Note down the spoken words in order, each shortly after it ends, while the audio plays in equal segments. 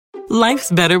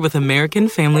Life's better with American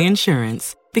Family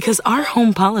Insurance because our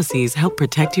home policies help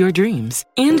protect your dreams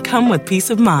and come with peace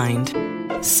of mind.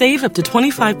 Save up to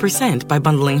 25% by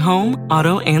bundling home,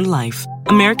 auto, and life.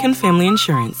 American Family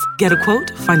Insurance. Get a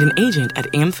quote, find an agent at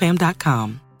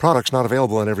amfam.com. Products not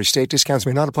available in every state. Discounts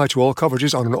may not apply to all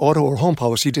coverages on an auto or home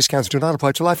policy. Discounts do not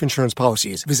apply to life insurance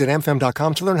policies. Visit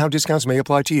amfam.com to learn how discounts may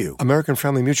apply to you. American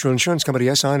Family Mutual Insurance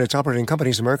Company, SI, and its operating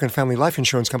companies, American Family Life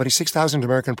Insurance Company, 6000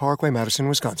 American Parkway, Madison,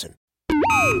 Wisconsin.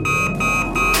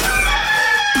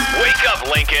 Wake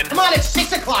up, Lincoln. Come on, it's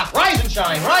 6 o'clock. Rise and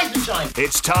shine, rise and shine.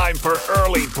 It's time for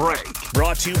Early Break.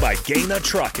 Brought to you by Gaina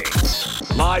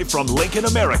Trucking. Live from Lincoln,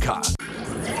 America.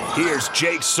 Here's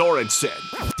Jake Sorensen.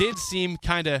 Did seem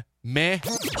kind of meh.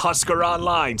 Husker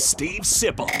Online, Steve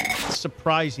Sipple.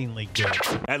 Surprisingly good.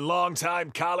 And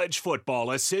longtime college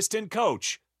football assistant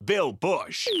coach, Bill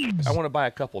Bush. I want to buy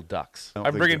a couple ducks.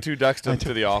 I'm bringing 2 ducks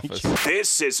to the office.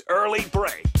 This is Early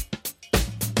Break.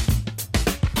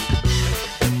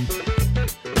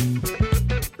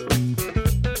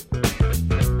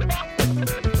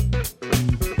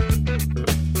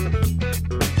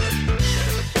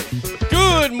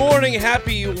 Good morning,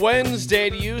 happy Wednesday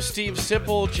to you, Steve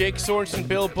Sipple, Jake Sorensen,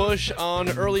 Bill Bush on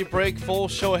Early Break. Full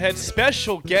show ahead.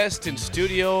 Special guest in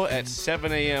studio at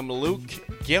 7 a.m., Luke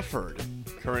Gifford,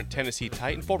 current Tennessee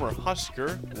Titan, former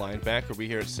Husker linebacker, will be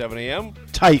here at 7 a.m.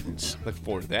 Titans. Look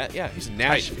forward to that. Yeah, he's in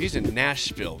Nashville. He's in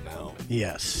Nashville now.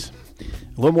 Yes.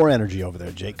 A little more energy over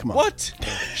there, Jake. Come on. What?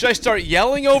 Should I start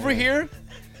yelling over here?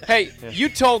 Hey, you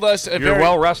told us You're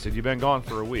well rested. You've been gone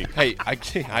for a week. Hey,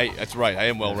 that's right. I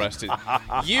am well rested.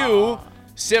 You,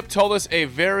 Sip, told us a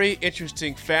very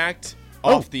interesting fact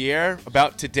off the air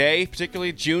about today,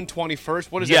 particularly June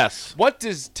 21st. What is Yes. it? What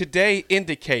does today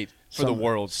indicate for the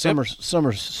world? Summer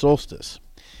solstice.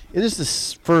 It is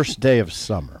the first day of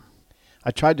summer.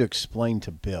 I tried to explain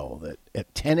to Bill that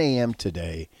at 10 a.m.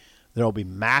 today, there will be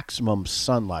maximum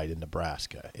sunlight in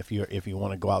Nebraska. If you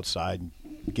want to go outside and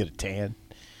get a tan.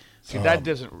 See,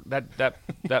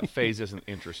 that phase doesn't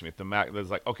interest me.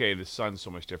 There's like, okay, the sun's so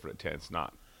much different at 10. It's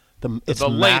not. It's the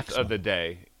length maximum of the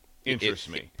day interests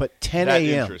me. But 10 That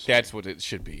a.m. interests me. That's what it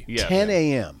should be. Yeah. 10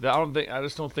 a.m. I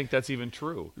just don't think that's even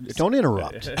true. Don't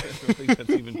interrupt. I don't think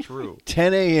that's even true.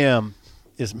 10 a.m.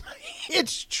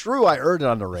 It's true. I heard it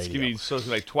on the radio. So it's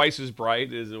like twice as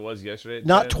bright as it was yesterday. At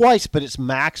Not 10? twice, but it's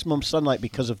maximum sunlight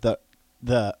because of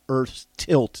the Earth's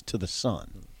tilt to the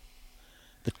sun.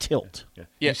 The tilt.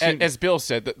 Yeah, as Bill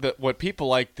said, what people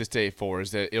like this day for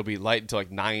is that it'll be light until like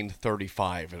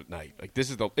 9:35 at night. Like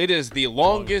it is the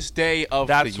longest day of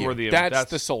the year.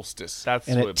 That's the solstice. That's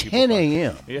and what at people 10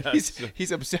 a.m. Yes.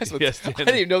 He's obsessed with Yes, it. I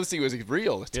didn't even know this thing was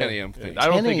real. It's 10 a.m. thing. I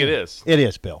don't think it is. It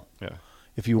is, Bill. Yeah.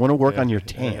 If you want to work on your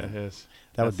tan,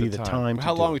 that would be the time.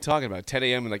 How long are we talking about? 10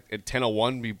 a.m. and like at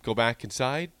 10:01 we go back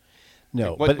inside?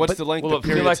 No. What's the length of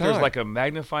period feel like of time? there's like a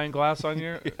magnifying glass on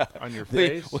your on your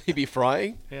face? Will he be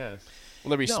frying? Yes.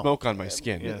 Will there be smoke on my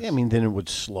skin? Yes. I mean, then it would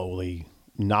slowly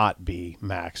not be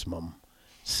maximum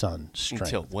sun strength.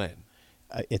 Until when?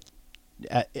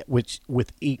 Which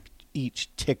with each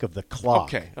tick of the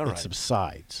clock, Okay, all right. it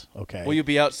subsides. Okay. Will you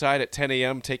be outside at 10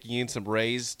 a.m. taking in some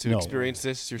rays to experience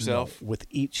this yourself? No. With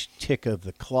each tick of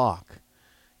the clock,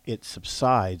 it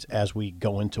subsides as we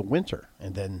go into winter,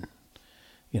 and then,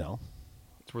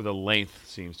 It's where the length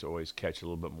seems to always catch a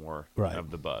little bit more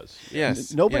of the buzz.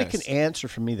 Yes. Nobody can answer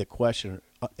for me the question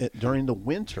during the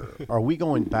winter. Are we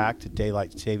going back to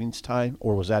daylight savings time,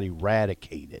 or was that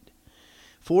eradicated?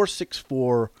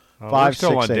 464. We're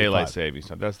still on daylight savings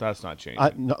time. That's not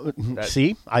changing.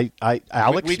 See,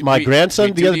 Alex, my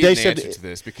grandson the other day said to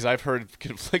this because I've heard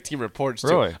conflicting reports.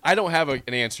 Really? Too. I don't have an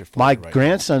answer for my you right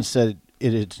grandson said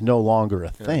it is no longer a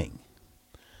thing.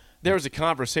 There was a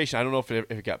conversation. I don't know if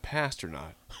it got passed or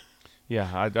not. Yeah.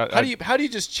 How do you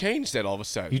just change that all of a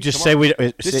sudden? You just say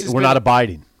we're not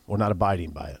abiding. We're not abiding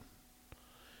by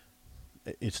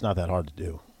it. It's not that hard to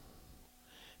do.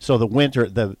 So the winter,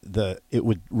 it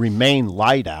would remain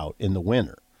light out in the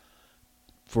winter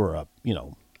for a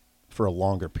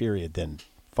longer period than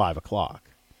 5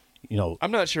 o'clock. I'm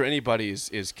not sure anybody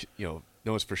is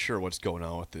knows for sure what's going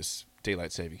on with this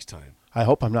daylight savings time. I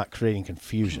hope I'm not creating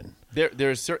confusion. It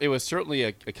was certainly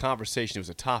a conversation. It was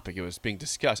a topic. It was being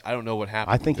discussed. I don't know what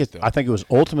happened. I think it was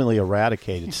ultimately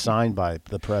eradicated, signed by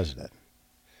the president.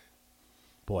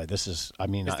 Boy, this is. I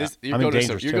mean, you're going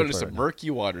to some murky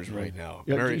waters right now.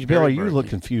 Very, Bill, very you murky. look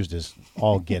confused as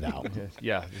all get out.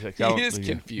 Yeah, he is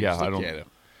confused. Yeah, I don't. Look at him.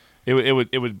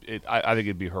 I think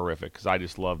it'd be horrific because I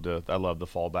just love the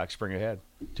fallback spring ahead.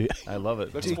 I love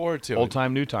it. Look forward to it. Old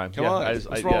time, new time. Come on,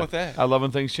 what's wrong with that? I love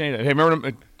when things change. Hey,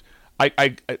 remember,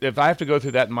 if I have to go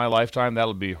through that in my lifetime,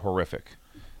 that'll be horrific.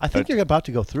 I think you're about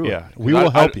to go through Yeah, it. We will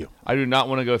help you. I do not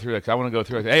want to go through that. 'Cause I want to go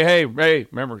through it. Hey,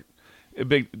 remember,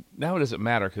 now it doesn't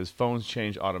matter because phones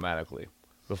change automatically.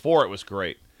 Before it was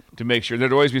great to make sure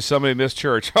there'd always be somebody missed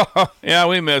church. Yeah,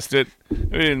 we missed it. We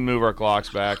didn't move our clocks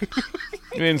back.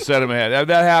 We didn't set them ahead.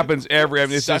 That happens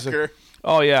it's Sucker.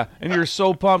 Oh yeah, and you're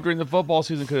so pumped during the football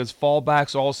season because it's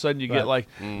fallbacks. All of a sudden, you get like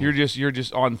you're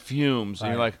just on fumes,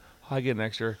 and you're like, I get an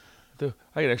extra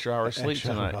hour of sleep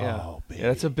tonight. Baby. Yeah,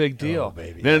 that's a big deal.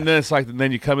 Baby, then it's like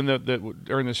then you come in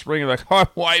during the spring, you're like, I'm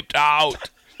wiped out.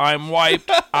 I'm wiped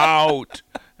out.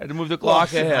 Had to move the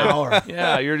clock ahead.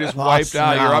 Yeah, you're just wiped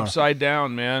out. You're upside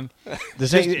down, man.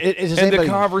 The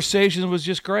conversation was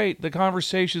just great. The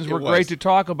conversations were great to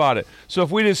talk about it. So if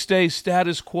we just stay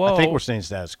status quo, I think we're staying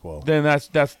status quo. Then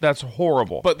that's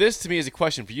horrible. But this to me is a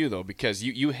question for you though, because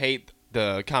you hate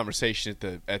the conversation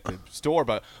at the store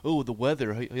about the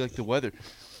weather. How you like the weather?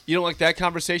 You don't like that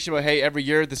conversation about, hey, every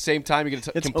year at the same time you're going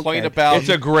to complain about. It's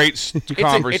a great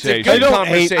conversation. It's a good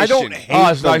conversation. I don't hate.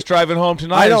 Oh, it's nice driving home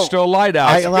tonight. It's still light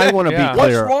out. I want to be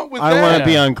clear. What's wrong with that? I want to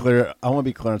be unclear. I want to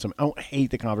be clear on something. I don't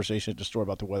hate the conversation at the store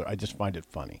about the weather. I just find it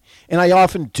funny, and I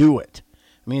often do it.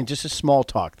 I mean, just a small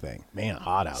talk thing. Man,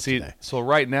 hot out today. So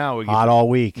right now, hot all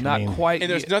week. Not quite. And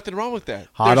there's nothing wrong with that.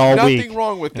 Hot all week. There's nothing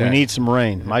wrong with that. We need some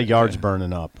rain. My yard's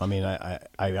burning up. I mean,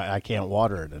 I can't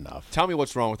water it enough. Tell me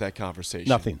what's wrong with that conversation.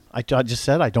 Nothing. I just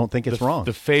said I don't think it's wrong.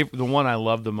 The one I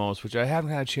love the most, which I haven't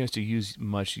had a chance to use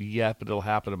much yet, but it'll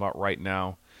happen about right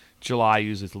now. July, I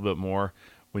use it a little bit more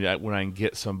when I can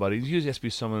get somebody. It usually has to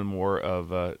be someone more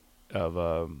of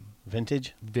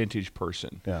vintage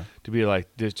person. Yeah. To be like,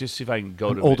 just see if I can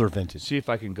go to older vintage. See if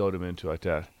I can go them into like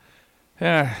that.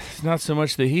 Yeah, it's not so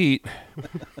much the heat.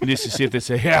 Just to see if they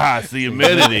say, yeah, it's the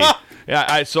humidity.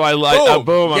 Yeah,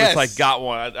 boom. I'm just like, got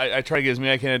one. I try to get as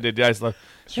many I can to guys like,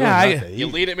 you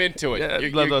lead them into it.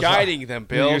 You're guiding them,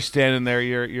 Bill. You're standing there.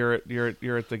 You're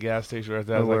at the gas station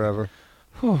or wherever.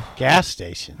 Gas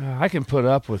station. I can put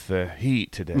up with the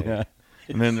heat today. Yeah.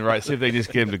 And then see if they just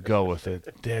get him to go with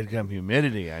it. Dadgum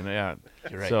humidity. I know. Yeah.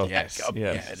 You're right. So, yes.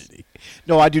 Humidity.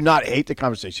 No, I do not hate the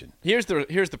conversation. Here's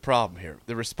the problem here.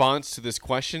 The response to this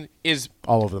question is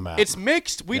all over the map. It's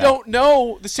mixed. We don't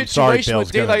know the situation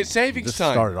with daylight savings time.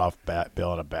 This started off Bill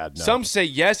on a bad note. Some say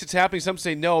yes, it's happening. Some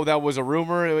say no, that was a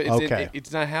rumor.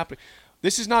 It's not happening.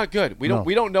 This is not good. We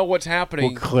don't know what's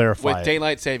happening with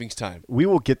daylight savings time. We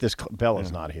will get this.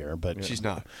 Bella's not here, but she's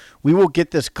not. We will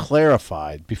get this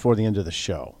clarified before the end of the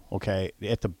show. Okay,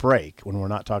 at the break when we're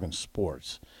not talking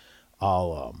sports,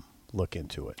 I'll look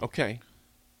into it. Okay.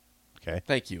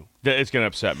 Thank you. It's going to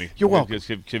upset me. You're welcome.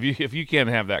 If you can't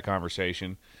have that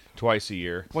conversation twice a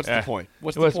year, what's the point?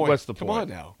 What's the point? Come on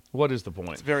now. What is the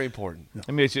point? It's very important. No.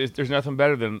 I mean, there's nothing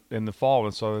better than in the fall,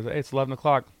 and so hey, it's 11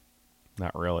 o'clock.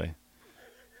 Not really.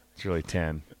 It's really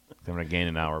 10. I'm going to gain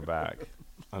an hour back.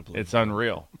 It's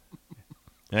unreal.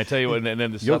 And I tell you what, and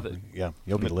then the stuff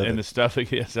you'll be living. And the stuff,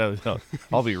 yes,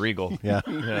 I'll be regal. Yeah.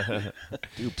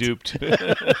 Duped.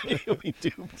 You'll be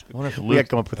duped. We have to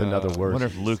come up with another word. I wonder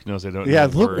if Luke knows I don't know. Yeah,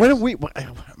 Luke,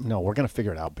 no, we're going to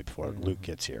figure it out before Luke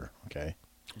gets here, okay?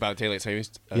 About daylight savings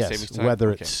time?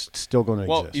 Whether it's still going to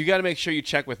exist. Well, you got to make sure you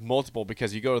check with multiple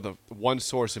because you go to the one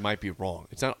source, it might be wrong.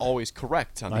 It's not always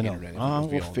correct on the internet.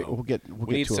 We'll get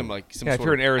need to some it. like some if sort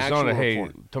you're in of Arizona, hey,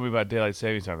 report. tell me about daylight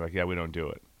savings time. I'm like, yeah, we don't do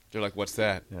it. They're like, what's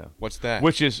that? Yeah. What's that?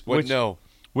 Which is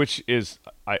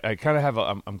I kind of have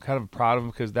I'm kind of proud of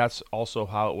them because that's also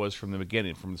how it was from the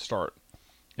beginning, from the start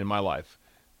in my life.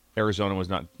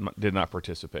 Arizona did not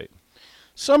participate.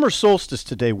 Summer solstice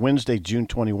today, Wednesday, June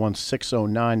 21,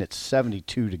 6:09. It's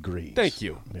 72 degrees. Thank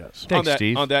you. Yes. Thanks,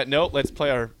 Steve. On that note, let's play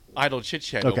our idle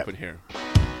chit-chat open here.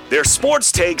 Their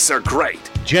sports takes are great,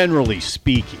 generally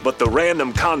speaking, but the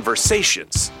random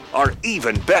conversations are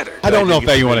even better. I don't know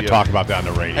if you want to talk about that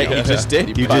on the radio. Hey, you just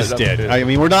did. You just did. I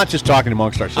mean, we're not just talking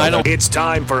amongst ourselves. It's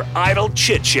time for Idle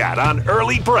Chit Chat on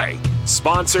Early Break,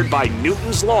 sponsored by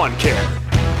Newton's Lawn Care.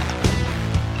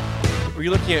 Were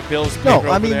you looking at Bill's paper No,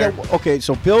 I over mean, there? okay,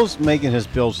 so Bill's making his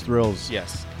Bill's Thrills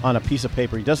Yes. on a piece of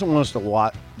paper. He doesn't want us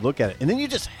to look at it. And then you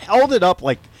just held it up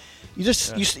like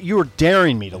you were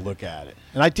daring me to look at it.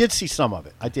 And I did see some of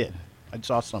it. I did. I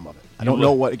saw some of it. I don't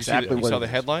know what exactly you what saw it the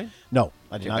is. headline? No,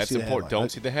 I did not that's see the important. headline.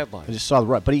 Don't see the headline. I just saw the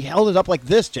right. But he held it up like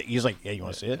this. He's like, yeah, you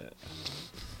want to see it?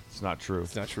 It's not true.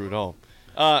 It's not true at all.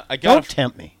 Don't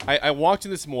tempt me. I walked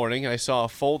in this morning and I saw a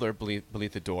folder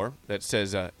beneath the door that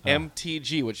says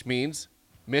MTG, which means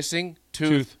missing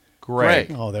tooth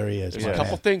Greg. Oh, there he is. There's a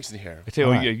couple things in here. I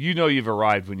tell you, you know you've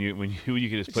arrived when you can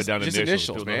just put down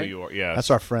initials, man. Know who you are. Yes.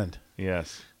 That's our friend.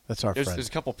 Yes. That's our friend. There's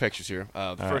a couple pictures here.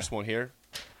 The first one here.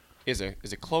 is a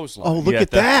clothesline. Oh, look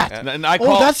at that! And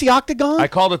that's the octagon. I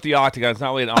called it the octagon. It's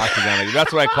not really an octagon.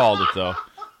 That's what I called it, though.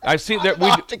 I've seen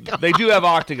that they do have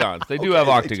octagons. They do have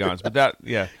octagons, but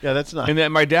that's not. And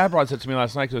then my dad brought it to me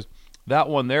last night. Because that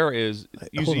one there is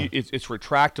usually it's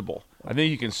retractable. I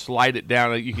think you can slide it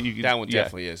down. You can that one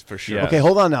definitely is for sure. Yeah. Okay,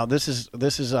 hold on now. This is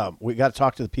we got to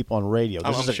talk to the people on radio.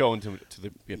 I'm showing to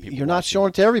the people. You're not showing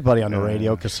it to everybody on the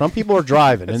radio because some people are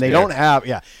driving and they don't have.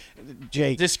 Yeah,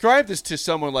 Jake, describe this to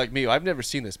someone like me. I've never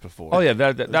seen this before. Oh yeah,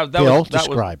 that Bill, was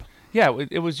describe.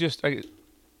 It was just.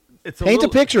 Paint the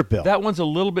picture, Bill. That one's a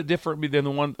little bit different than the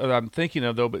one that I'm thinking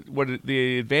of, though. But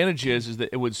the advantage is that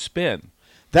it would spin.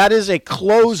 That is a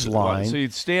clothesline. So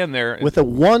you'd stand there with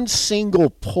one single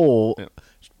pull,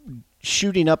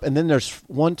 shooting up, and then there's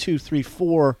 1, 2, 3,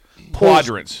 4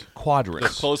 quadrants.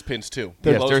 There's clothespins too.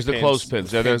 Yes, there's the clothespins.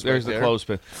 There's the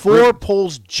clothespin. 4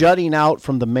 poles jutting out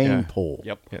from the main pole.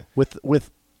 Yep. Yeah.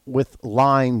 With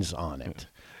lines on it.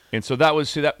 And so that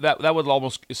would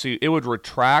almost it would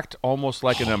retract almost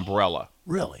like an umbrella.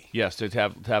 Really? Yes, to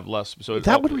have less. So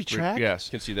that would retract. Yes,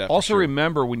 you can see that. Also,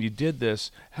 remember when you did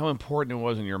this, how important it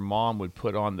was, when your mom would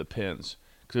put on the pins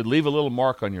because it'd leave a little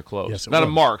mark on your clothes. Yes, not a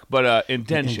mark, but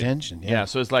indention. Indention. Yeah.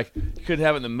 So it's like you could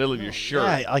have it in the middle of your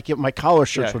shirt. Yeah, like my collar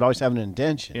shirts would always have an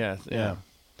indention. Yeah.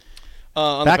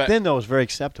 Back then, though, it was very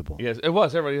acceptable. Yes, it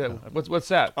was. Everybody, what's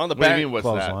that? On the what back, do you mean, what's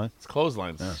clothesline. that? It's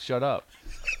clotheslines. Yeah. Shut up.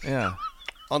 Yeah.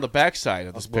 On the back side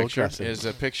of this picture is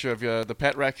a picture of the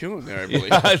pet raccoon there, I believe.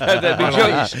 That'd be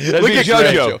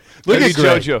JoJo. Look at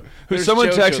JoJo. Someone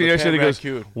texted me yesterday and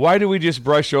goes, why do we just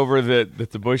brush over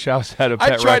that the Bush House had a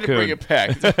pet raccoon? I tried to bring it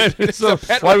back. It's a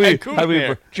pet raccoon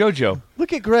there. JoJo.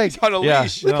 Look at Greg. He's on a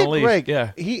leash. Look at Greg.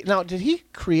 Yeah. Did he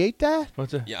create that?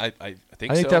 What's that? Yeah, I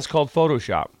think so. I think that's called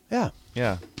Photoshop. Yeah.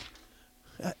 Yeah.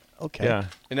 Okay. Yeah.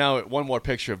 And now one more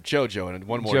picture of JoJo and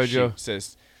one more JoJo sheet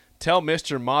says, "Tell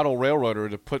Mr. Model Railroader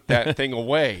to put that thing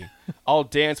away. I'll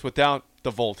dance without the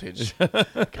voltage."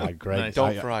 God, Greg. Nice.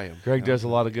 Don't fry him. Greg does a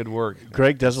lot of good work.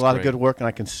 Greg does a lot of good work, and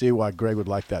I can see why Greg would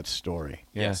like that story.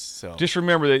 Yeah. Yes. So Just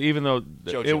remember that even though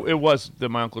JoJo. it was that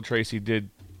my Uncle Tracy did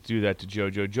do that to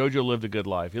JoJo, JoJo lived a good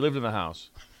life. He lived in the house.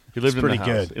 He lived in the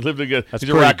house. Good. He lived a good. That's he's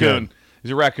a pretty raccoon. good. He's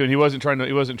a raccoon. He wasn't trying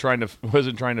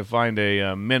to find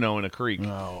a minnow in a creek.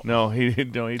 No, he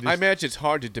just. I imagine it's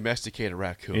hard to domesticate a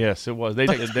raccoon. Yes, it was.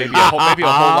 Maybe a whole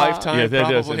lifetime. Yeah, they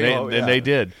did. Probably. And they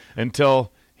did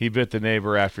until he bit the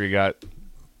neighbor after he got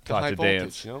taught high to voltage,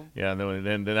 dance. you know? Yeah, and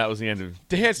then that was the end of.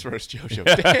 Dance first,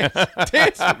 JoJo.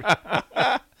 Dance for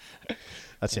me.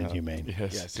 That's inhumane.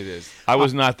 Yes, it is. I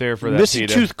was not there for that. Missing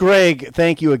PETA. Tooth Greg,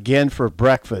 thank you again for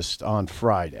breakfast on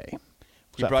Friday.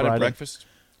 You brought in breakfast?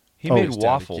 He made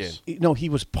waffles. No, he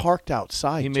was parked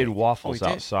outside. He made waffles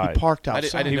outside. He parked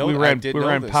outside. I didn't know we ran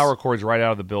this. power cords right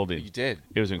out of the building. You did.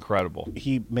 It was incredible.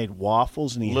 He made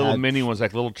waffles and he Little had mini ones,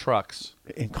 like little trucks.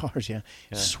 in cars. Yeah,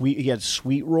 sweet. He had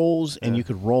sweet rolls, and you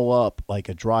could roll up like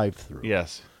a drive-through.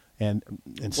 Yes. And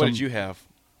what did you have?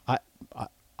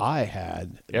 I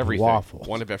had everything. Waffles.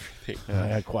 One of everything. I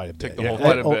had quite a bit. Took the whole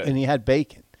quite a bit. And he had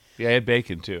bacon. Yeah, he had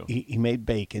bacon too. He made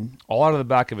bacon. All out of the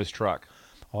back of his truck.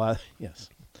 Yes,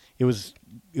 it was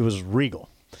regal.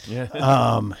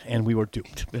 Yeah. And we were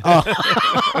duped.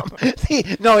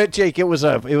 Jake, it was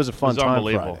a fun It was time.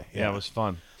 unbelievable. Friday. Yeah, it was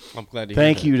fun. I'm glad to hear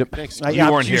Thank that. you. Thanks.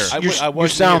 You weren't here. You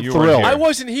sound You weren't thrilled. here. I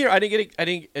wasn't here. I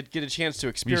didn't get a chance to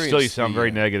experience. You sound very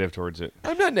negative towards it.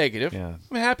 I'm not negative. Yeah.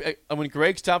 I'm happy. When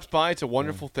Greg stops by, it's a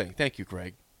wonderful thing. Thank you,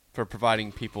 Greg, for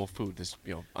providing people food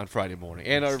on Friday morning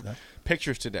and our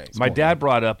pictures today. My dad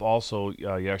brought up also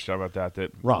yesterday about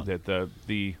that Wrong. that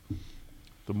the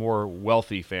more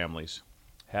wealthy families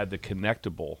had the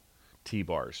connectable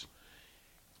T-bars.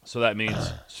 So that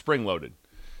means spring loaded.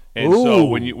 And so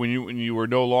when you were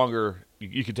no longer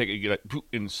you could take it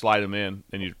and slide them in,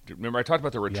 and you remember I talked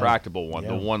about the retractable one,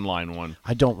 the one line one.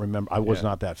 I don't remember. I was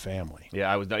not that family.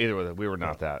 Yeah, I was not either. We were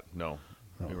not that. No,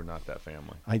 we were not that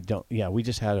family. I don't. Yeah, we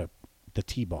just had the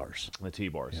T-bars. The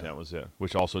T-bars, that was it,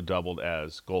 which also doubled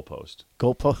as goalpost.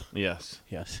 Goalpost. Yes.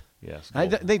 Yes. Yes.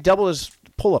 They double as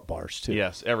pull-up bars too.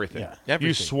 Yes, everything. Yeah. Everything.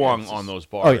 You swung on those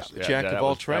bars. Oh, yeah. Jack of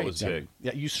all trades. That was big.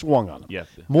 Yeah, you swung on them. Yeah.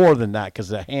 More than that because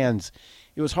the hands.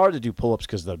 It was hard to do pull-ups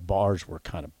because the bars were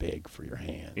kind of big for your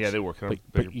hands. Yeah, they were kind of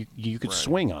but big. you could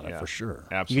swing on it for sure.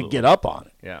 Absolutely. You could get up on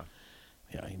it. Yeah.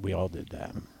 Yeah, we all did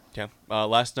that. Yeah.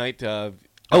 Last night, yes.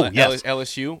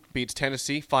 LSU beats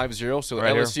Tennessee 5-0. So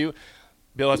Right LSU,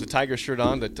 Bill has a Tiger shirt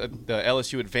on. The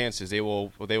LSU advances.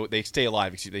 They stay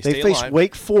alive. They face alive.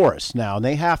 Wake Forest now, and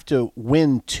they have to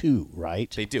win 2,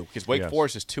 right? They do, because Wake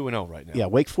Forest is 2-0 right now. Yeah,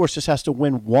 Wake Forest just has to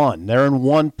win 1. They're in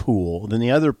one pool. Then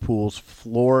the other pool's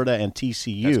Florida and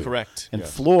TCU. That's correct. And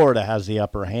Florida has the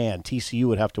upper hand. TCU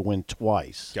would have to win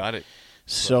twice. Got it.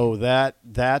 So that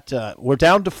we're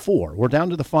down to 4. We're down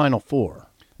to the Final 4.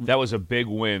 That was a big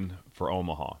win for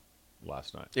Omaha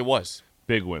last night. It was.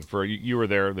 Big win. You were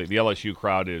there. The LSU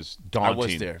crowd is daunting. I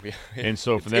was there. And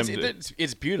so for them,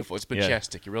 it's beautiful. It's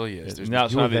majestic. It really is. Now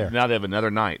they have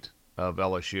another night of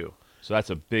LSU. So that's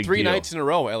a big 3 deal. nights in a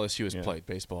row LSU has played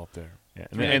baseball up there. Yeah.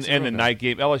 And the night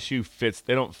game, LSU fits.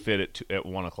 They don't fit at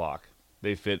 1 o'clock.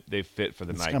 They fit for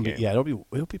the night game.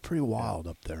 It'll be pretty wild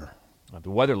up there. The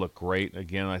weather looked great.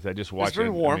 Again, I just watched it. It was very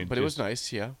warm, but it was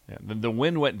nice, yeah. The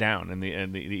wind went down in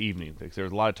the evening. There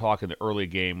was a lot of talk in the early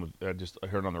game. I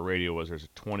heard on the radio there's a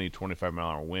 20,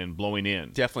 25-mile-an-hour wind blowing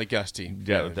in. Definitely gusty.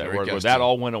 Yeah, that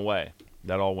all went away.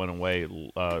 That all went away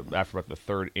after about the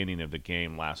 3rd inning of the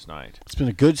game last night. It's been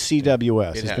a good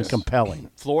CWS. It's been compelling.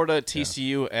 Florida,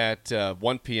 TCU at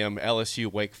 1 p.m.,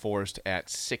 LSU, Wake Forest at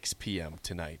 6 p.m.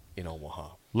 tonight in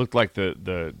Omaha. Looked like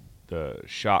the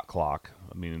shot clock,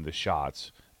 meaning the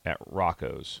shots at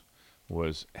Rocco's,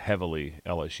 was heavily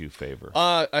LSU favor.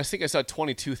 I think I saw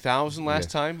 22,000 last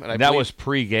time. And that was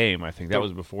pre-game, I think. That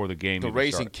was before the game. The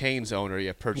Raising Cane's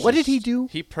owner purchased. What did he do?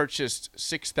 He purchased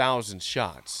 6,000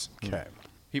 shots. Okay.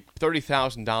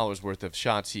 $30,000 worth of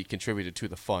shots he contributed to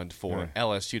the fund for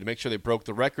LSU to make sure they broke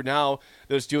the record. Now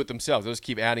they'll just do it themselves. They'll just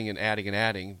keep adding and adding and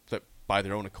adding by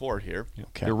their own accord here.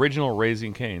 Okay. The original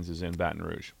Raising Cane's is in Baton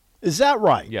Rouge. Is that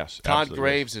right? Yes. Todd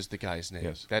Graves is the guy's name.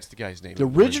 Yes. That's the guy's name. The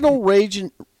original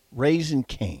Raising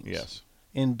Cane's. Yes.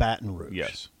 In Baton Rouge.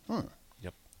 Yes.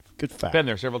 Yep. Good fact. Been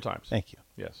there several times. Thank you.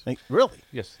 Yes. Really?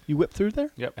 Yes. You whipped through there?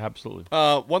 Yep, absolutely.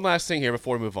 One last thing here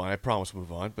before we move on. I promise we'll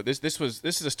move on. But this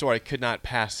is a story I could not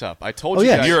pass up. I told you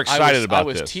guys you're excited about this. I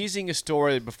was this. teasing a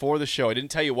story before the show. I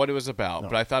didn't tell you what it was about,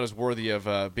 but I thought it was worthy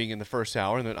of being in the first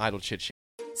hour and then idle chit-chat.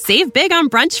 Save big on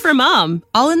brunch for mom,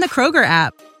 all in the Kroger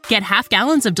app. Get half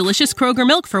gallons of delicious Kroger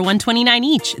milk for $1.29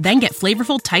 each. Then get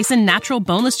flavorful Tyson natural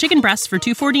boneless chicken breasts for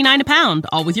 $2.49 a pound,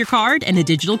 all with your card and a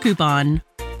digital coupon.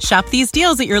 Shop these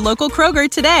deals at your local Kroger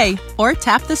today, or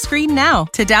tap the screen now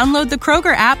to download the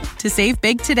Kroger app to save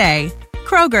big today.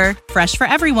 Kroger, fresh for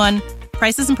everyone.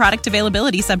 Prices and product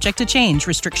availability subject to change.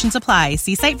 Restrictions apply.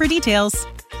 See site for details.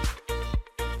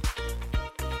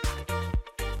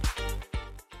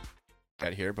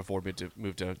 Here before we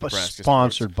move to Nebraska.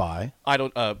 Sponsored by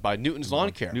by Newton's Lawn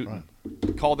Care. Newton.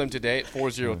 Call them today at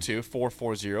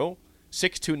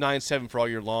 402-440-6297 for all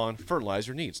your lawn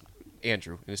fertilizer needs.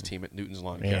 Andrew and his team at Newton's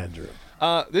Lawn Care. Andrew.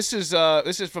 This is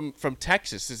from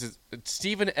Texas. This is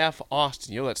Stephen F.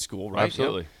 Austin. You know that school, right?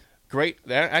 Absolutely. Great.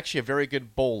 They're actually a very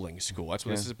good bowling school. That's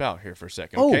what this is about here for a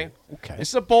second. Oh, okay. okay. This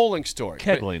is a bowling story.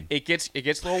 Kegling. It gets a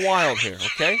little wild here.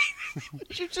 Okay. What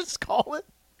did you just call it?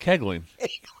 Kegling.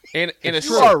 And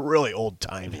you are really old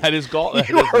timey. That is golf.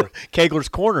 Kegler's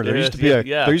Corner. There used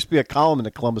to be a column in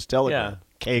the Columbus Telegram. Yeah.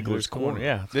 Kegler's Corner.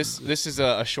 Yeah. This is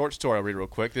a short story. I'll read real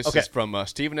quick. This is from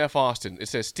Stephen F. Austin. It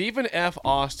says Stephen F.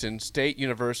 Austin State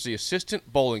University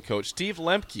assistant bowling coach Steve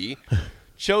Lemke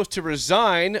chose to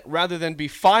resign rather than be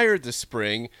fired this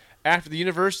spring after the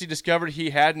university discovered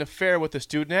he had an affair with a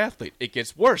student athlete. It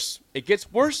gets worse. It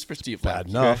gets worse for Steve Lemke. Bad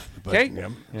enough. Okay.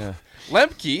 Yeah.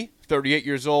 Lemke, 38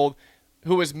 years old,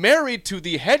 who is married to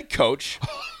the head coach,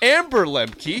 Amber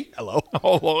Lemke. Hello.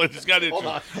 Oh, it's got it. All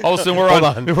of a sudden,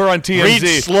 we're on TMZ.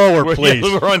 Read slower, please.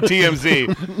 We're on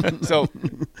TMZ. So,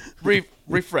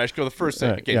 refresh. Go to the first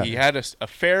sentence. Again, he had an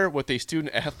affair with a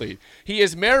student athlete. He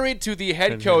is married to the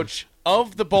head coach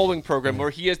of the bowling program, where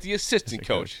he is the assistant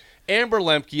coach, Amber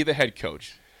Lemke, the head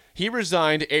coach. He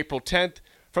resigned April 10th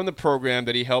from the program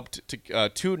that he helped to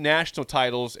 2 national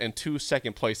titles and 2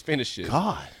 second-place finishes.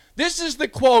 God. This is the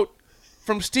quote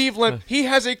from Steve Lemke. He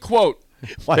has a quote.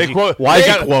 Why is he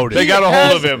quoted? They got a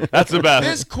hold of him. That's the best.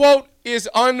 This quote is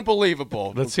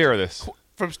unbelievable. Let's hear this.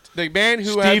 From the man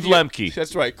who Steve Lemke.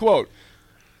 That's right. Quote,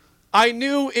 I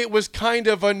knew it was kind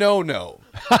of a no-no.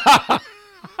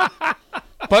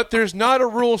 But there's not a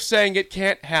rule saying it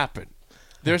can't happen.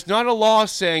 There's not a law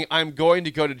saying I'm going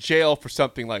to go to jail for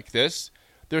something like this.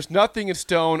 There's nothing in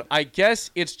stone. I guess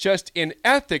it's just an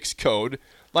ethics code.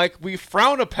 Like we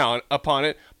frown upon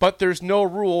it, but there's no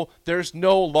rule. There's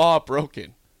no law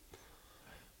broken.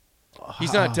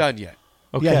 He's not done yet.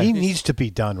 Okay. Yeah, he needs to be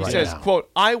done right now. He says, quote,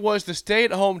 I was the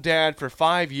stay-at-home dad for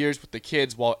 5 years with the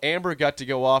kids while Amber got to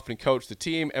go off and coach the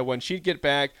team, and when she'd get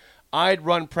back, I'd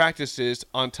run practices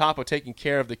on top of taking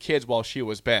care of the kids while she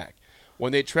was back.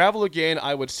 When they travel again,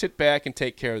 I would sit back and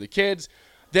take care of the kids.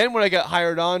 Then when I got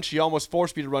hired on, she almost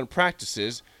forced me to run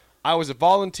practices. I was a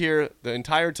volunteer the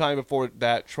entire time before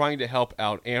that, trying to help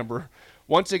out Amber.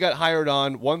 Once I got hired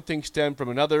on, one thing stemmed from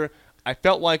another. I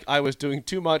felt like I was doing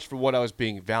too much for what I was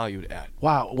being valued at.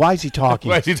 Wow, why is he talking?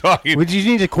 Why is he talking? Would you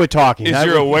need to quit talking? Is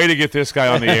there a way to get this guy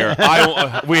on the air?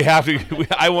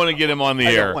 I want to get him on the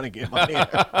air. I don't want to get him on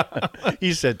the air.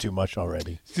 He said too much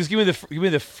already. Just give me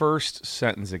the first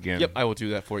sentence again. Yep, I will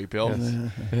do that for you, Bill.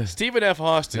 Yes. Stephen F.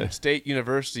 Austin, State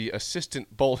University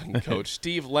assistant bowling coach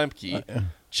Steve Lemke,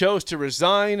 chose to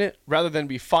resign rather than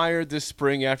be fired this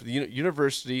spring after the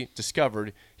university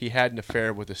discovered he had an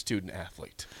affair with a student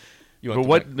athlete. But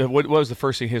what was the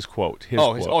first thing? His quote.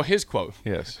 His quote.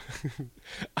 Yes.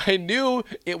 I knew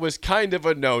it was kind of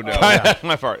a no-no.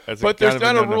 My part. But there's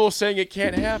not a rule saying it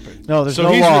can't happen. No, there's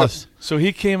no laws. So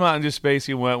he came out and just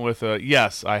basically went with,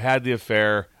 yes, I had the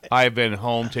affair. I've been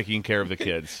home taking care of the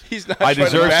kids. He's not trying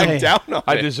to back down on it.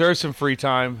 I deserve some free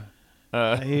time.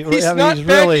 He's not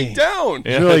backing down.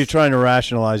 He's really trying to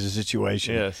rationalize the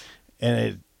situation. Yes.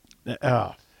 And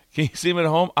can you see him at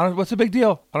home? What's the big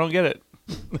deal? I don't get it.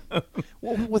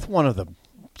 Well, with one of the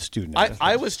students.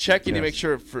 I was checking to make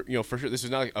sure for sure this is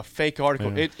not like a fake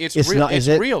article. It's real. Not, it's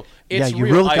real. It's you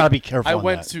real. really got to be careful. I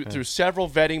went through several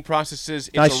vetting processes.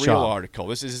 It's nice a real job. article.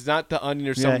 This is not the Onion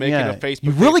or someone making a Facebook.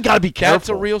 You really got to be careful. That's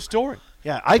a real story.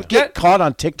 Yeah, I get caught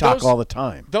on TikTok all the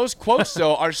time. Those quotes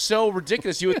though are so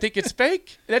ridiculous. You would think it's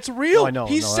fake. That's real. Oh, I know.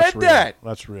 He said that.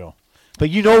 That's real. But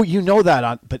you know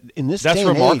that but in this day and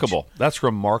remarkable. age, That's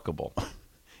remarkable.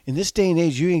 In this day and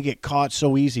age, you can get caught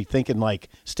so easy thinking like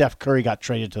Steph Curry got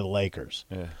traded to the Lakers.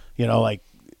 Yeah. Like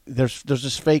there's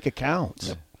just fake accounts.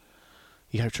 Yeah.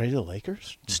 You got traded to the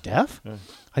Lakers? Steph? Yeah.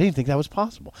 I didn't think that was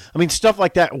possible. I mean, stuff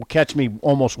like that will catch me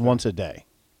almost once a day.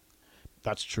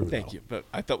 That's true. Thank you. But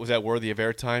I thought, was that worthy of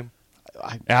airtime?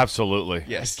 Absolutely.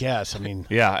 Yes. I guess. I mean.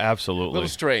 Yeah, absolutely. Little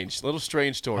strange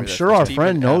story. I'm sure our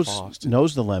friend knows the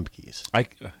Lemkes.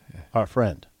 Our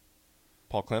friend.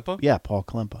 Paul Klempa? Yeah, Paul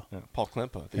Klempa. Yeah. Paul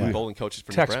Klempa, the bowling coach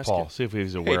from Text Nebraska. Paul, see if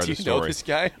he's aware of the story. Do you know this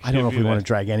guy? I don't know if we want to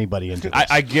drag anybody into this.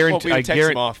 I guarantee.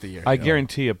 I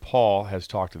guarantee you, Paul has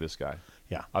talked to this guy.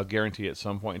 Yeah, I'll guarantee at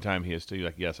some point in time he has to.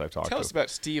 Like, yes, I've talked to him. Tell us about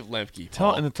Steve Lemke.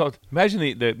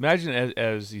 Imagine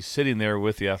as he's sitting there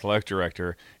with the athletic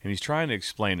director and he's trying to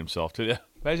explain himself to.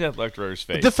 Imagine the athletic director's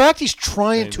face. The fact he's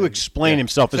trying to explain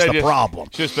himself is the problem.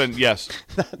 It's just been yes.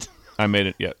 I made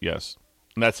it. Yeah, yes,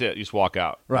 and that's it. You just walk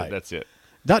out. Right. That's it.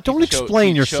 Don't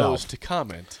explain yourself. Chose to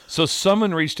comment. So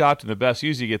someone reached out to the best.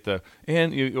 Usually you get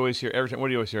and you always hear every time. What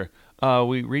do you always hear?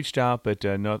 We reached out, but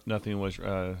nothing was.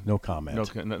 No comment.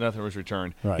 Nothing was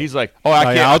returned. Right. He's like, I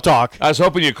can't. I'll talk. I was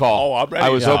hoping you'd call. Oh, I'm ready. I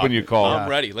was hoping you'd call. I'm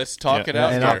ready. Let's talk it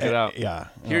out. Talk it out. Yeah.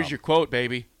 Here's your quote,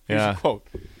 baby. Here's your quote.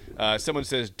 Someone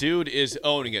says, "Dude is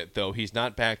owning it, though he's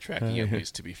not backtracking. At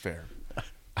least, to be fair."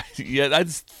 Yeah,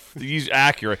 he's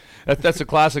accurate. That's a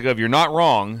classic of you're not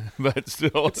wrong, but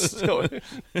still.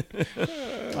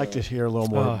 I'd like to hear a little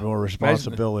more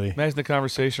responsibility. Imagine the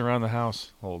conversation around the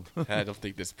household. I don't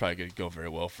think this is probably going to go very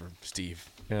well for Steve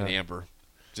and Amber.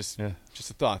 Just a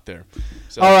thought there.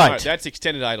 So, all right. That's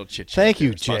Extended Idle Chit Chat. Thank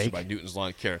you, sponsored Jake. by Newton's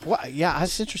Lawn Care. Well, yeah,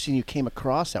 that's interesting. You came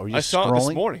across that. Were you I saw scrolling? it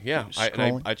this morning. Yeah,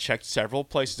 I I checked several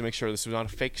places to make sure this was not a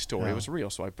fake story. It was real,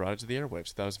 so I brought it to the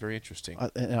airwaves. That was very interesting.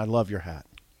 And I love your hat.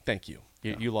 Thank you.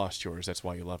 You lost yours. That's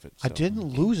why you love it. So. I didn't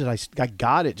lose it. I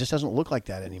got it. It just doesn't look like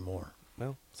that anymore.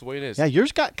 Well, that's the way it is. Yeah,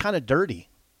 yours got kind of dirty.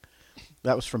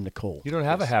 That was from Nicole. You don't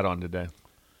have a hat on today.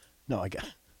 No, I got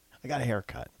a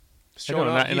haircut. Showing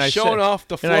off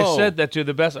the flow. And I said that to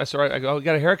the best. I said, I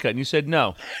got a haircut. And you said,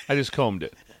 no, I just combed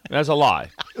it. And that's a lie.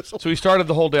 So we started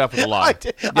the whole day off with a lie.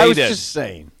 I was just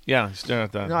saying. Yeah. I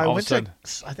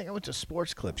think I went to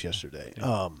Sports Clips yesterday.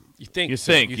 You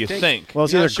think. Well,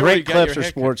 it's either Great Clips or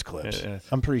Sports Clips. Yeah.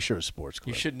 I'm pretty sure it's Sports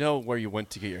Clips. You should know where you went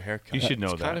to get your haircut. You should know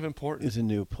that. It's kind of important. It's a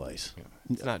new place. Yeah.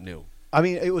 It's not new. I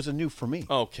mean, it was a new for me.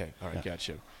 Okay. All right.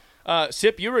 Gotcha.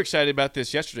 Sip, you were excited about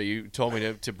this yesterday. You told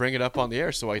me to bring it up on the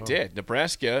air, so I did.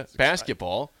 Nebraska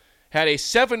basketball had a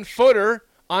 7-footer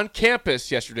on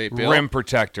campus yesterday, Bill. Rim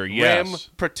protector, yes. Rim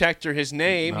protector, his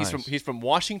name. Nice. He's from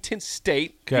Washington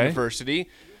State University.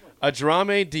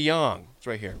 Adrame DeYoung. It's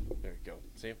right here. There you go.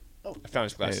 See him? Oh, I found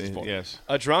his glasses for him. Yes.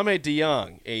 Adrame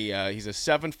DeYoung. He's a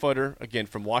 7-footer, again,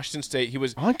 from Washington State. He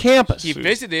was on campus. He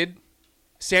visited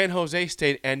San Jose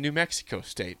State and New Mexico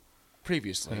State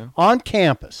previously. Yeah. On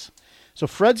campus. So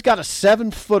Fred's got a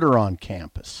 7-footer on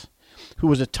campus who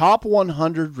was a top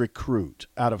 100 recruit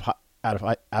out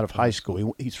of high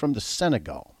school. He's from the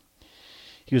Senegal.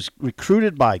 He was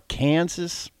recruited by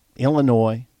Kansas,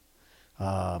 Illinois,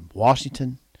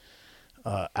 Washington,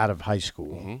 out of high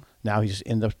school. Mm-hmm. Now he's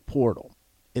in the portal.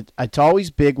 It's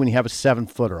always big when you have a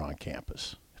 7-footer on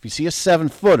campus. If you see a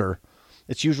 7-footer,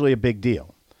 it's usually a big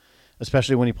deal,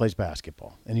 especially when he plays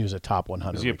basketball. And he was a top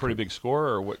 100. Is he a pretty big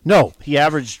scorer or what? No, he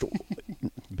averaged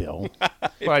Bill.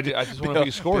 Well, I just want to know if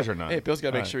he scores or not. Hey, Bill's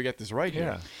got to make sure he got this right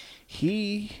here.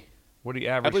 What do you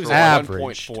average? I believe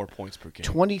averaged 1.4 points per game.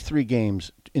 23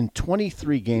 games. In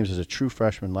 23 games as a true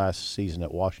freshman last season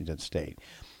at Washington State,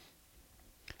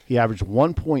 he averaged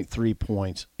 1.3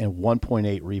 points and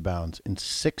 1.8 rebounds in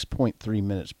 6.3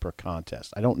 minutes per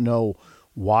contest. I don't know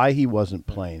why he wasn't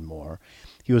playing more.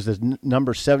 He was the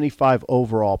number 75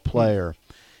 overall player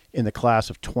in the class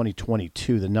of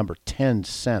 2022, the number 10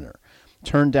 center.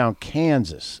 Turned down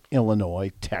Kansas,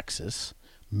 Illinois, Texas,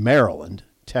 Maryland,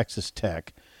 Texas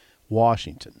Tech,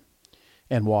 Washington,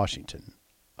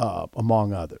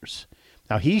 among others.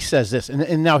 Now, he says this,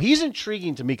 and now he's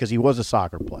intriguing to me because he was a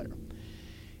soccer player.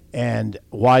 And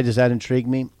why does that intrigue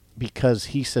me? Because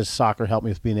he says soccer helped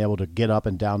me with being able to get up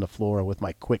and down the floor with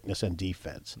my quickness and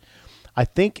defense. I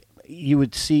think you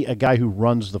would see a guy who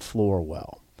runs the floor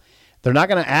well. They're not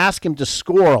going to ask him to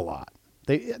score a lot.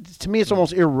 To me, it's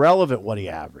almost irrelevant what he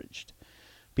averaged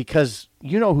because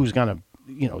you know who's going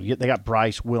to, they got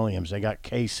Bryce Williams, they got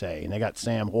Casey, and they got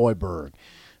Sam Hoiberg,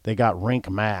 they got Rink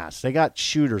Mass, they got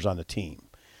shooters on the team.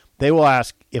 They will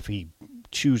ask, if he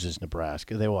chooses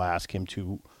Nebraska, they will ask him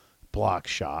to block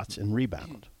shots and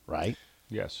rebound, right?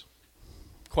 Yes.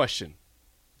 Question.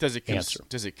 Does it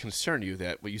concern you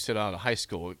that what you said out of high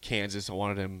school, Kansas, I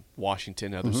wanted him,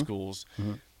 Washington, other schools.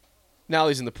 Mm-hmm. Now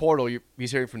he's in the portal.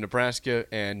 He's hearing from Nebraska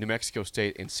and New Mexico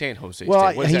State and San Jose State.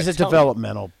 Well, he's a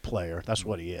developmental player. That's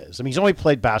what he is. I mean, he's only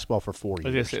played basketball for 4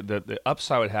 years. The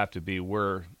upside would have to be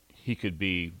where he could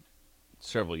be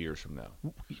several years from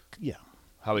now. Yeah.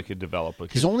 How he could develop.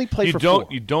 He's only played for 4.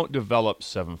 You don't develop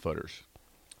 7-footers.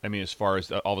 I mean, as far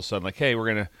as all of a sudden, like, hey,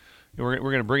 we're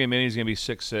gonna bring him in. He's gonna be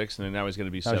 6'6", and then now he's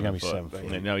gonna be 7 foot.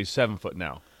 And now he's 7 foot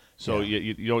now. So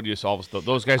you don't just all of a sudden,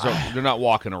 those guys they're not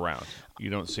walking around.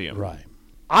 You don't see them. Right.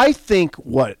 I think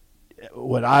what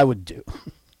I would do.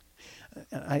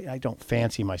 I don't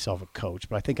fancy myself a coach,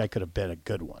 but I think I could have been a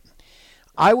good one.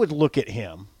 I would look at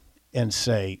him and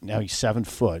say, now he's 7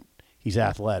 foot. He's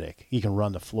athletic. He can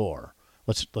run the floor.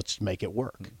 Let's make it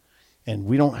work. And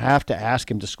we don't have to ask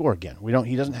him to score again.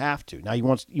 He doesn't have to. Now you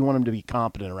want him to be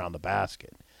competent around the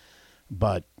basket.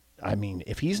 But I mean,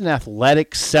 if he's an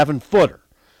athletic 7-footer,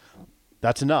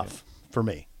 that's enough for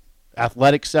me.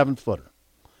 Athletic 7-footer.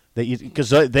 Because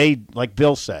they, like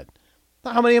Bill said,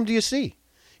 how many of them do you see?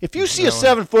 If you see a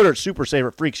 7-footer at Super Saver,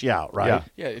 it freaks you out, right?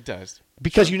 Yeah, it does.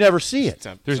 Because you never see it.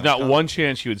 There's not one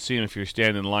chance you would see him if you're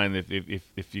standing in line.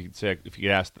 If you could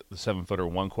ask the 7-footer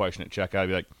one question at checkout, I'd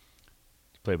be like,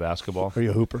 play basketball? Are you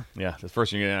a hooper? Yeah, the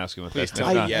first thing you're gonna ask him. Please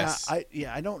tell me yes.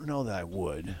 I don't know that I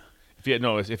would.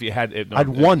 If you had, I'd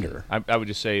wonder. I would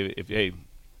just say,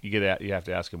 you have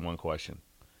to ask him one question.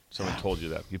 Someone told you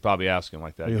that. You probably ask him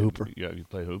like that. Are you a hooper? You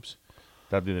play hoops.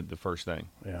 That'd be the first thing.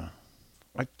 Yeah,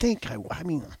 I think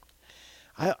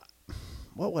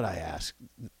what would I ask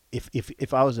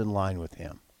if I was in line with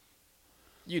him?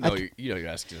 You're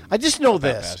asking him. I just know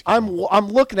this. Basketball. I'm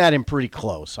looking at him pretty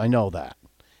close. I know that.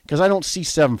 Because I don't see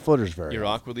 7-footers very You're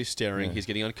often. awkwardly staring. Yeah. He's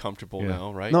getting uncomfortable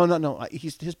now, right? No.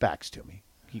 His back's to me.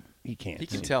 He can't. He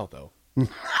can tell, though. No,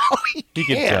 he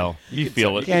can tell. You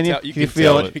feel it. Can you? You can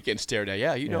feel it. He can stare at.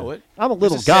 Yeah, you know it. I'm a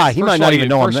little guy. He might not even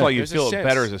know I'm there. First of all, you feel it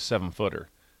better as a 7-footer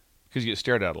because you get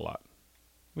stared at a lot.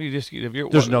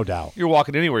 There's no doubt. You're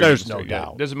walking anywhere. There's no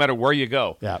doubt. It doesn't matter where you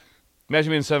go. Yeah.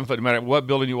 Imagine being 7 foot, no matter what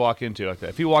building you walk into like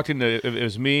that. If it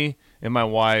was me and my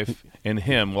wife and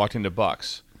him walked into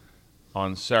Bucks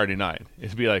on Saturday night,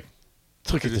 it'd be like,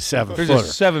 look at the 7-footer. There's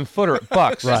a 7-footer at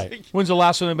Bucks. Right. When's the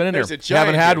last one they've been in there?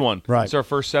 Haven't had one. Right. It's our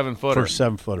first 7-footer. First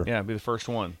 7-footer. Yeah, it'd be the first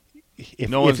one.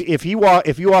 If you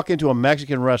walk into a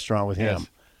Mexican restaurant with him,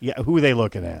 who are they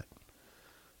looking at?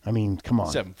 I mean, come on.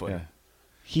 7-footer. Yeah.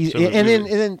 And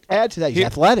then add to that, he's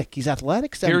athletic. He's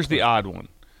athletic. Here's the odd one.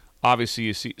 Obviously,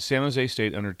 you see San Jose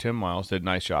State under Tim Miles did a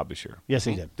nice job this year. Yes,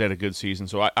 he did. They had a good season,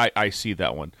 so I see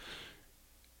that one.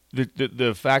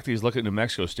 The fact that he's looking at New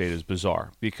Mexico State is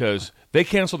bizarre because they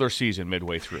canceled their season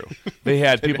midway through. They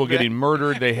had people getting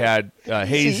murdered. They had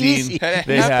hazing.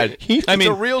 They had. It's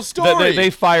a real story. They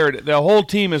fired. The whole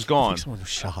team is gone. Someone was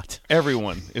shot.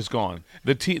 Everyone is gone.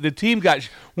 The team got.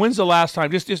 When's the last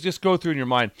time? Just go through in your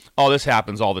mind. Oh, this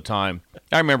happens all the time.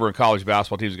 I remember in college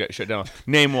basketball teams got shut down.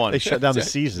 Name one. They shut down the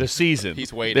season. The season.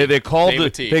 He's waiting. They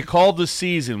called the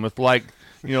season with like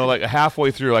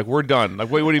halfway through, like we're done. Like,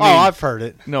 what do you mean? Oh, I've heard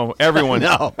it. No,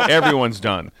 everyone's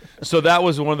done. So that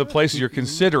was one of the places you're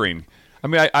considering. I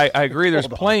mean, I agree. There's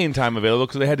playing time available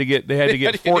because they had to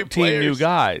get 14 new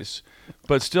guys.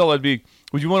 But still, would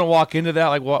you want to walk into that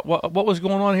like what was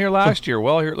going on here last year?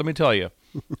 Well, here, let me tell you.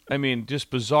 I mean, just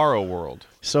bizarro world.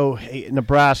 So hey,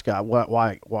 Nebraska,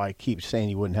 why I keep saying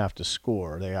you wouldn't have to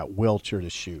score? They got Wilcher to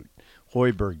shoot,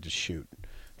 Hoiberg to shoot.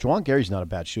 Juwan Gary's not a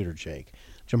bad shooter, Jake.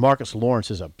 Jamarcus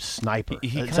Lawrence is a sniper.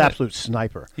 He's an absolute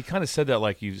sniper. He kind of said that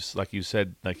like you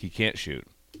said he can't shoot.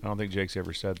 I don't think Jake's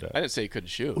ever said that. I didn't say he couldn't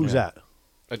shoot. Who's that?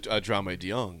 Drama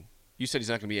DeYoung. You said he's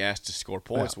not going to be asked to score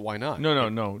points. Yeah. Why not?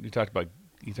 No. You talked about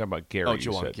Gary. Oh,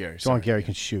 Juwan Gary. Juwan Gary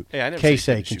can shoot. Hey, I never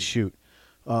Casey can shoot.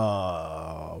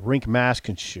 Rink Mass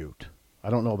can shoot. I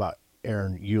don't know about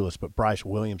Aaron Eulis, but Bryce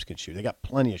Williams can shoot. They got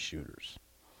plenty of shooters.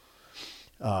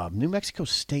 New Mexico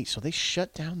State, so they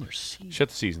shut down their season. Shut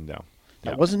the season down.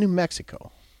 That wasn't New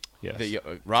Mexico. Yes.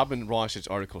 Robin Wash's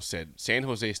article said San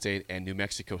Jose State and New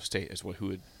Mexico State is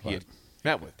he had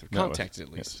met with, or contacted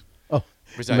at least. Yes. Oh,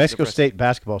 New Mexico State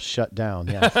basketball shut down.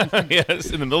 Yeah. Yes,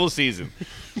 in the middle of the season.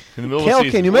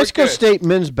 Okay, New Mexico State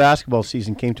men's basketball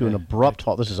season came to an abrupt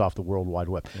halt. This is off the World Wide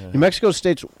Web. Yeah. New Mexico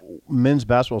State's men's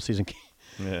basketball season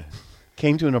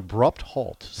came to an abrupt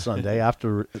halt Sunday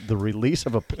after the release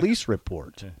of a police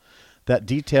report that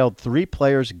detailed 3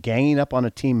 players ganging up on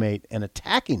a teammate and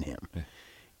attacking him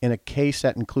in a case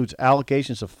that includes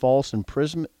allegations of false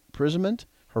imprisonment,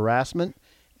 harassment,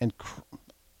 and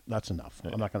that's enough.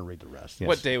 I'm not going to read the rest. Yes.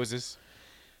 What day was this?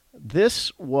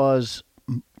 This was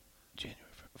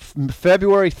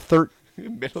February 13th.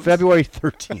 February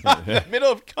 13th.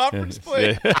 Middle of conference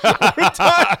play. We're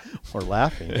done. We're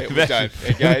laughing. Hey, we're done.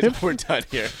 Hey, guys, we're done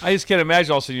here. I just can't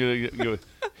imagine all of a sudden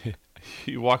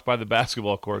you walk by the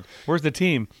basketball court. Where's the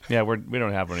team? Yeah, we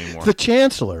don't have one anymore. The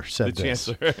Chancellor said this.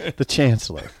 The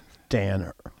Chancellor,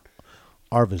 Dan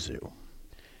Arvizu,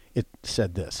 it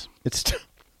said this.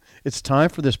 It's time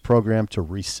for this program to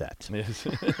reset. Yes.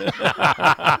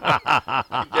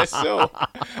 I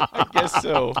guess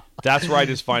so. That's where I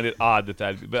just find it odd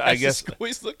that. But I guess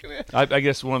he's looking at. I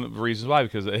guess one of the reasons why,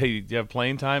 because hey, do you have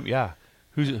playing time? Yeah.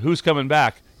 Who's coming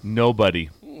back? Nobody.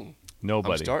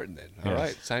 Nobody. I'm starting then. All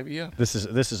right, sign me up.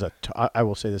 I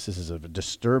will say this is a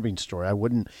disturbing story. I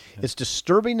wouldn't. It's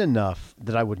disturbing enough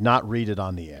that I would not read it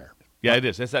on the air. Yeah, it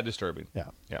is. It's that disturbing. Yeah.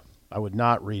 I would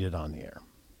not read it on the air.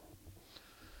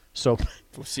 So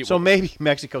maybe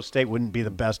Mexico State wouldn't be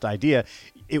the best idea.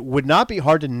 It would not be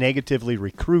hard to negatively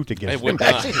recruit against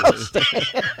Mexico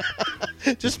State.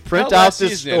 Just print out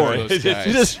this story.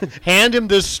 Just hand him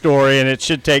this story, and it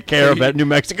should take care of it. New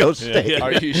Mexico State.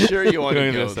 Are you sure you want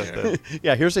to go there?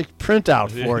 Yeah, here's a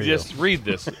printout for you. Just read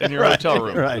this in your hotel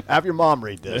room. Right. Have your mom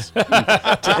read this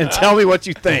and tell me what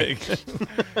you think.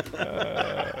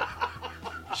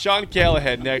 Sean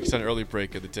Callahan next on Early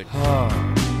Break of the Ticket.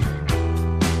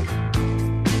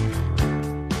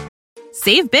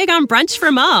 Save big on brunch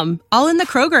for mom, all in the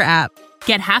Kroger app.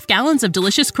 Get half gallons of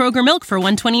delicious Kroger milk for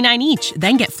 $1.29 each.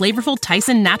 Then get flavorful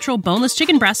Tyson natural boneless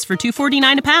chicken breasts for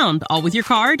 $2.49 a pound, all with your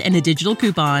card and a digital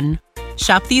coupon.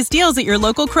 Shop these deals at your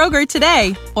local Kroger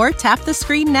today, or tap the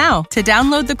screen now to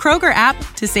download the Kroger app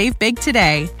to save big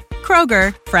today.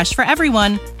 Kroger, fresh for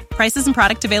everyone. Prices and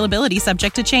product availability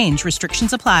subject to change.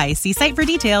 Restrictions apply. See site for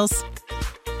details.